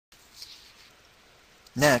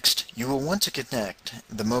Next, you will want to connect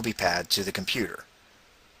the Mobi Pad to the computer.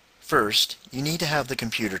 First, you need to have the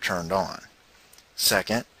computer turned on.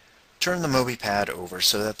 Second, turn the Mobi Pad over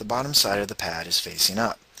so that the bottom side of the pad is facing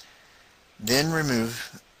up. Then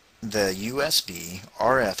remove the USB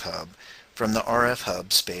RF hub from the RF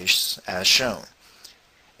hub space as shown.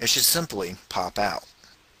 It should simply pop out.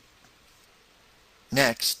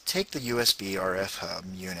 Next, take the USB RF hub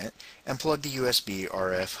unit and plug the USB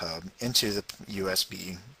RF hub into the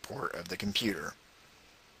USB port of the computer.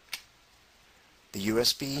 The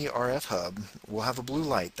USB RF hub will have a blue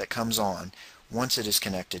light that comes on once it is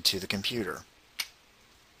connected to the computer.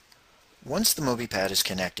 Once the Mobi Pad is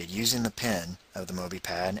connected, using the pin of the Mobi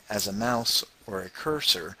Pad as a mouse or a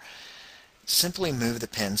cursor, simply move the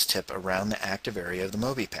pin's tip around the active area of the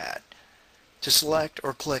Mobi Pad. To select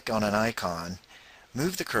or click on an icon,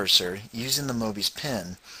 move the cursor using the Mobi's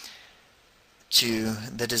pin to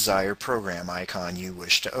the desired program icon you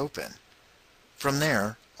wish to open. From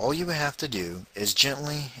there, all you have to do is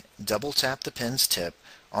gently double tap the pin's tip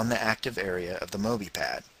on the active area of the Mobi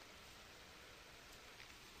Pad.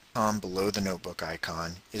 Below the notebook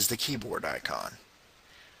icon is the keyboard icon.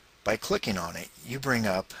 By clicking on it, you bring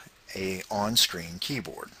up an on-screen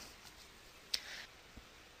keyboard.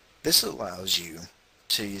 This allows you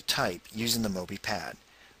to type using the Mobi Pad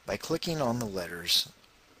by clicking on the letters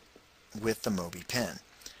with the Mobi pen.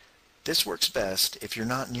 This works best if you're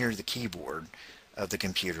not near the keyboard of the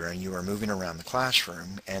computer and you are moving around the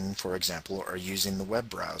classroom and, for example, are using the web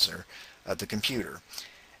browser of the computer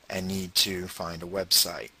and need to find a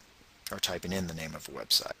website or typing in the name of a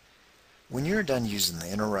website. When you're done using the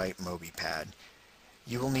Interwrite Mobi Pad,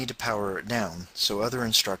 you will need to power it down so other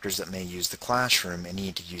instructors that may use the classroom and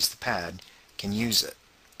need to use the pad can use it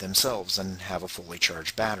themselves and have a fully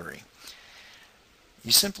charged battery.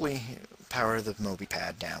 You simply power the Mobi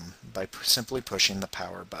Pad down by simply pushing the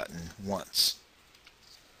power button once.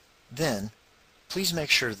 Then, please make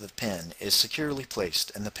sure the pin is securely placed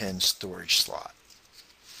in the pin storage slot.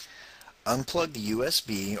 Unplug the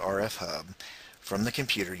USB RF hub from the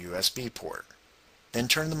computer USB port. Then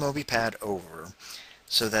turn the Mobi Pad over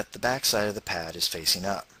so that the back side of the pad is facing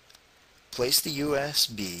up. Place the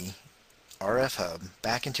USB RF hub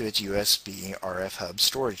back into its USB RF hub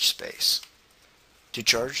storage space. To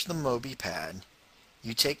charge the Mobi Pad,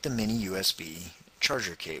 you take the mini USB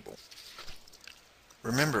charger cable.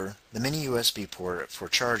 Remember, the mini USB port for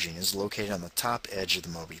charging is located on the top edge of the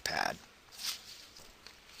Mobi Pad.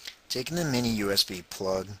 Taking the mini USB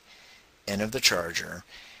plug end of the charger,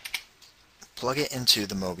 plug it into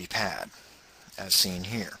the Mobi Pad, as seen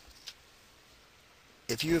here.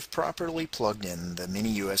 If you have properly plugged in the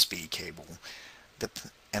mini USB cable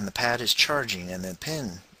and the pad is charging and the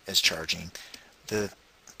pin is charging, the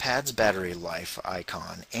pad's battery life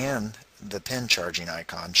icon and the pin charging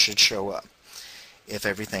icon should show up if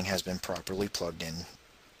everything has been properly plugged in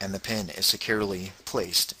and the pin is securely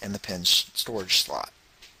placed in the pin storage slot.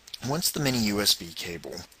 Once the mini USB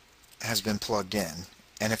cable has been plugged in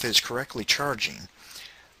and if it is correctly charging,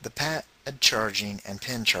 the pad charging and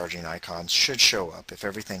pin charging icons should show up if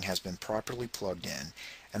everything has been properly plugged in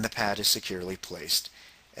and the pad is securely placed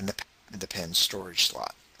in the pin storage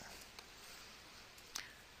slot.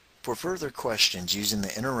 For further questions using the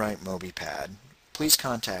Interwrite Mobi Pad, please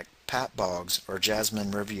contact Pat Boggs or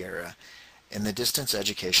Jasmine Riviera in the Distance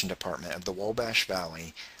Education Department of the Wabash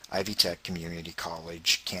Valley Ivy Tech Community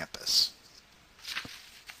College campus.